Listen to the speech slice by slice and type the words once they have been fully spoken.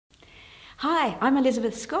Hi, I'm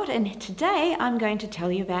Elizabeth Scott, and today I'm going to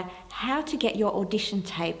tell you about how to get your audition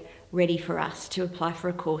tape ready for us to apply for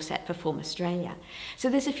a course at Perform Australia. So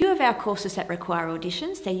there's a few of our courses that require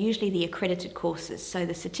auditions. They're usually the accredited courses, so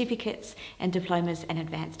the certificates and diplomas and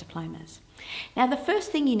advanced diplomas. Now the first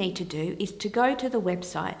thing you need to do is to go to the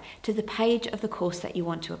website, to the page of the course that you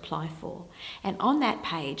want to apply for. And on that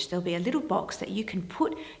page there'll be a little box that you can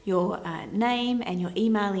put your name and your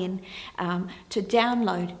email in to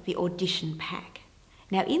download the audition pack.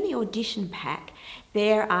 Now in the audition pack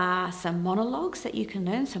there are some monologues that you can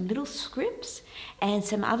learn, some little scripts and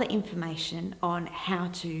some other information on how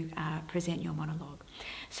to present your monologue.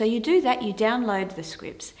 So you do that, you download the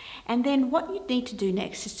scripts, and then what you need to do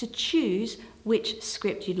next is to choose which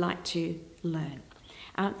script you'd like to learn.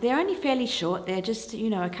 They're only fairly short, they're just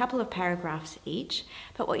a couple of paragraphs each,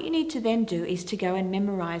 but what you need to then do is to go and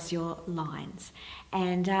memorize your lines.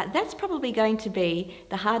 And that's probably going to be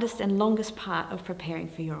the hardest and longest part of preparing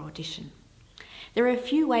for your audition. There are a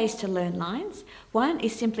few ways to learn lines. One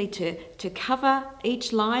is simply to cover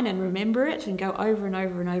each line and remember it and go over and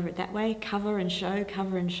over and over it that way, cover and show,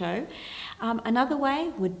 cover and show. Another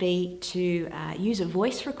way would be to use a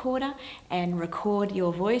voice recorder and record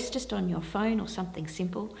your voice just on your phone or something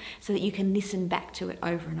simple so that you can listen back to it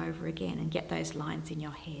over and over again and get those lines in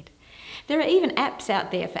your head. There are even apps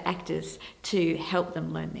out there for actors to help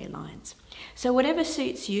them learn their lines. So whatever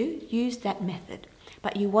suits you, use that method.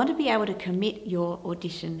 But you want to be able to commit your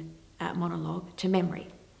audition monologue to memory.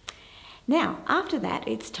 Now, after that,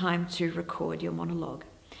 it's time to record your monologue.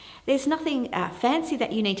 There's nothing fancy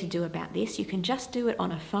that you need to do about this. You can just do it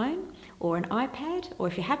on a phone or an iPad, or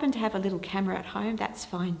if you happen to have a little camera at home, that's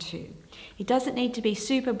fine too. It doesn't need to be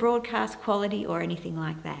super broadcast quality or anything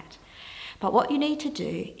like that. But what you need to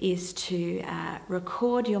do is to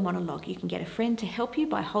record your monologue. You can get a friend to help you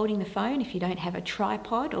by holding the phone if you don't have a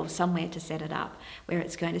tripod or somewhere to set it up where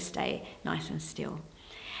it's going to stay nice and still.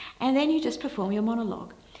 And then you just perform your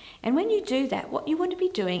monologue. And when you do that, what you want to be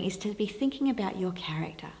doing is to be thinking about your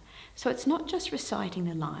character. So it's not just reciting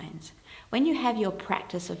the lines. When you have your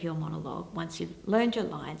practice of your monologue, once you've learned your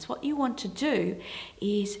lines, what you want to do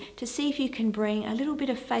is to see if you can bring a little bit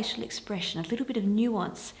of facial expression, a little bit of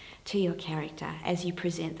nuance to your character as you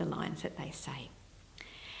present the lines that they say.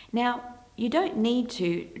 Now, you don't need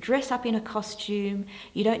to dress up in a costume,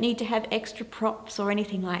 you don't need to have extra props or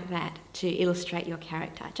anything like that to illustrate your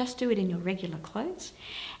character. Just do it in your regular clothes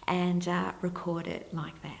and record it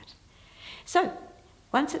like that. So,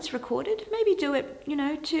 once it's recorded, maybe do it,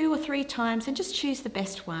 2 or 3 times and just choose the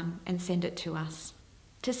best one and send it to us.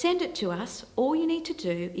 To send it to us, all you need to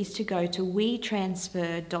do is to go to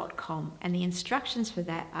wetransfer.com, and the instructions for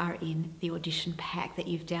that are in the audition pack that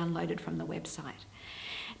you've downloaded from the website.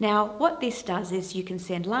 Now, what this does is you can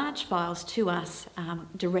send large files to us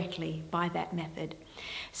directly by that method.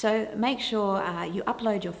 So make sure you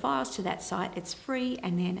upload your files to that site, it's free,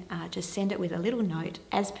 and then just send it with a little note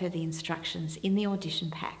as per the instructions in the audition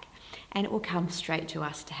pack, and it will come straight to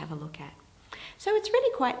us to have a look at. So it's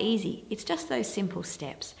really quite easy, it's just those simple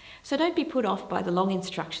steps. So don't be put off by the long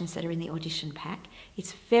instructions that are in the audition pack.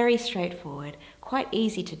 It's very straightforward, quite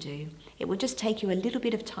easy to do. It will just take you a little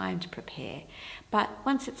bit of time to prepare. But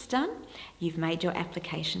once it's done, you've made your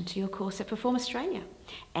application to your course at Perform Australia.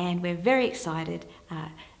 And we're very excited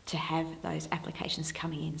to have those applications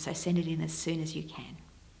coming in, so send it in as soon as you can.